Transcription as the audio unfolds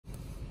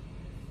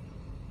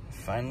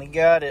Finally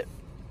got it.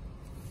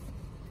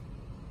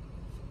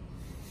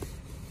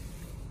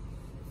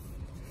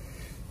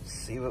 Let's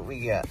see what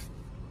we got.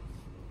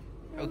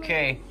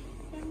 Okay.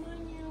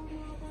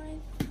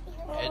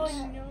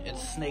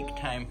 It's snake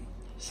time.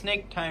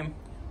 Snake time.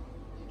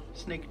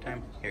 Snake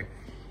time. Here.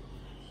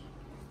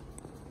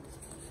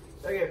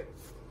 Okay.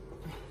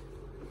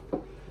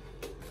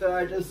 So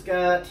I just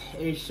got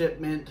a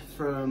shipment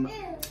from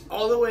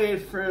all the way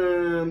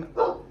from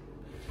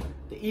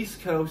the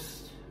East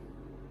Coast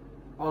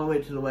all the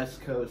way to the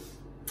West Coast.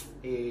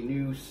 A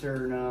new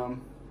Suriname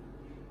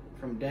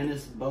from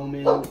Dennis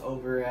Bowman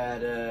over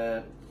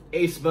at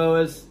Ace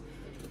Boas.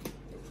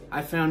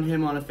 I found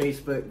him on a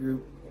Facebook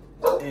group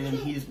and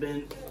he's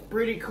been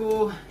pretty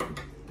cool,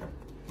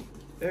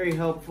 very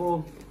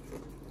helpful,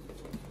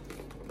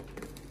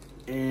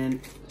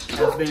 and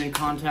has been in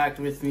contact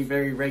with me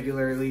very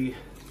regularly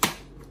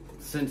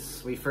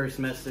since we first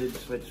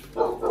messaged, which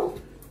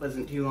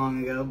wasn't too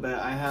long ago. But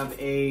I have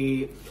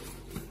a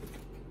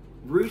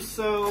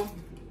Russo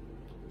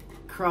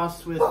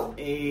crossed with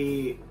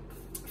a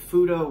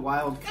Futo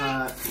wild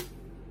caught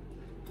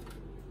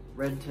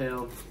red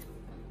tail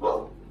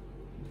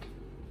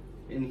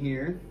in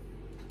here.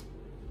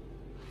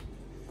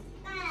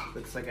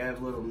 Looks like I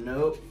have a little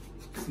note,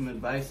 some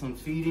advice on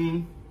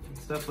feeding,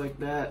 stuff like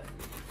that.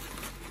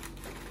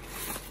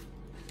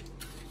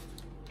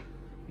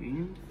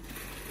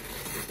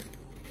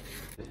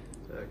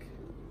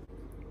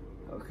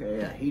 Okay,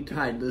 yeah, he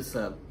tied this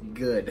up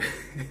good.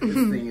 This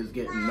thing is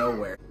getting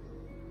nowhere.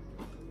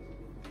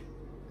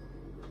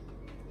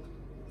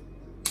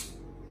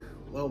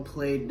 Well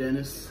played,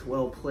 Dennis.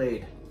 Well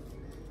played.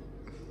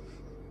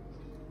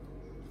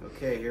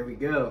 Okay, here we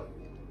go.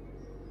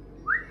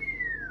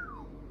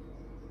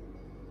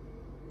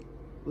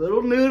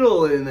 Little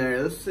noodle in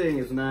there. This thing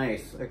is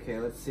nice. Okay,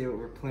 let's see what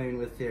we're playing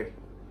with here.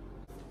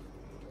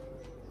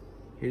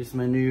 Here's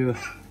my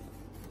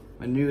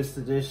newest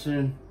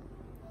addition.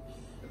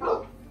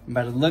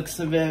 By the looks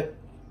of it,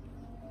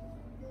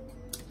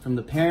 from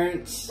the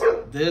parents,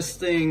 this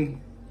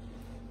thing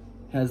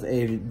has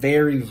a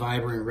very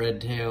vibrant red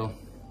tail.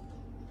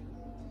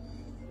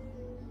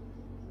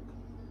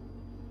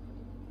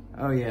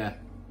 Oh yeah.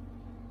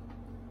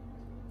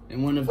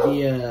 And one of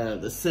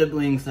the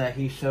siblings that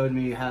he showed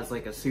me has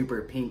like a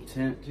super pink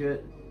tint to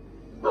it.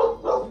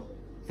 I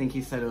think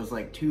he said it was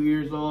like 2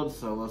 years old,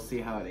 so we'll see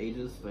how it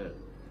ages, but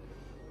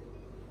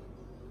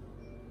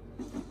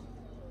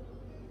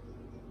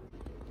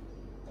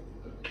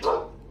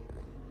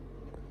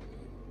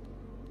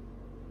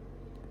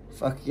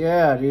fuck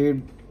yeah,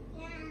 dude.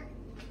 Yeah.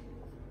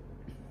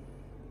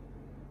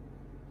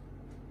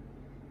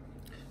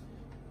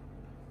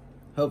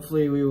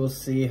 Hopefully we will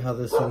see how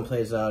this one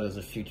plays out as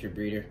a future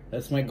breeder.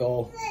 That's my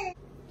goal.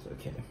 It's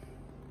okay.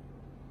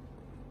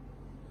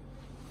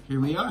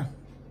 Here we are.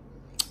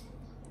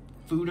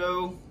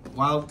 Futo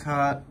wild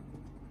caught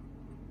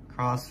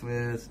crossed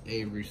with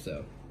a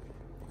Russo.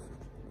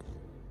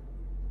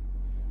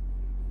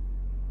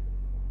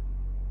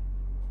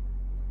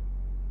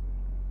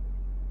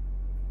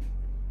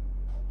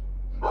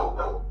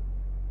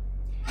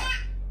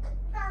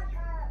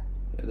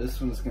 This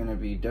one's gonna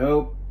be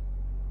dope.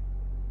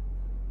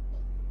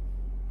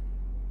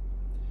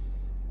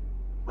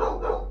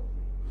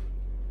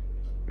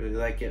 Really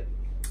like it.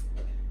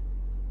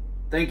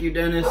 Thank you,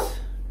 Dennis.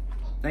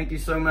 Thank you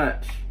so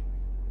much.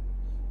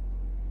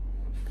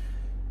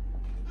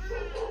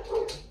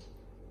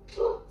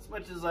 As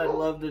much as I'd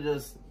love to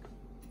just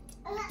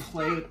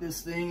play with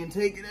this thing and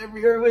take it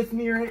everywhere with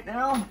me right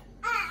now,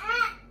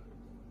 I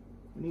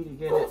need to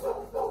get it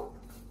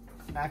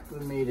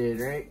acclimated,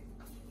 right?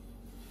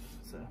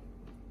 So,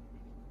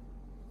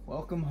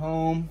 welcome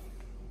home.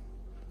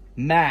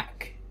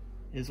 Mac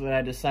is what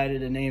I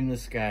decided to name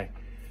this guy.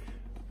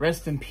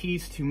 Rest in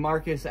peace to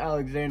Marcus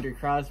Alexander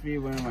Crosby,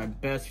 one of my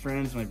best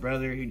friends, my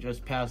brother. He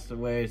just passed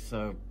away,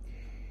 so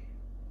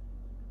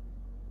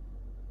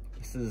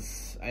this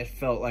is, I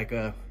felt like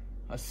a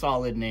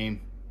solid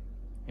name.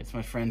 It's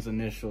my friend's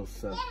initials,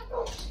 so.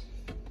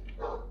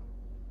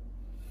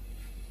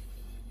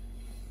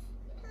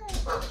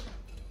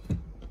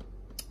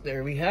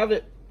 There we have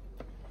it.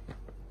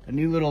 A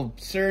new little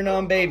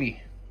Suriname baby.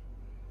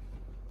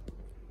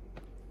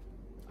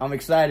 I'm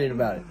excited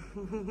about it.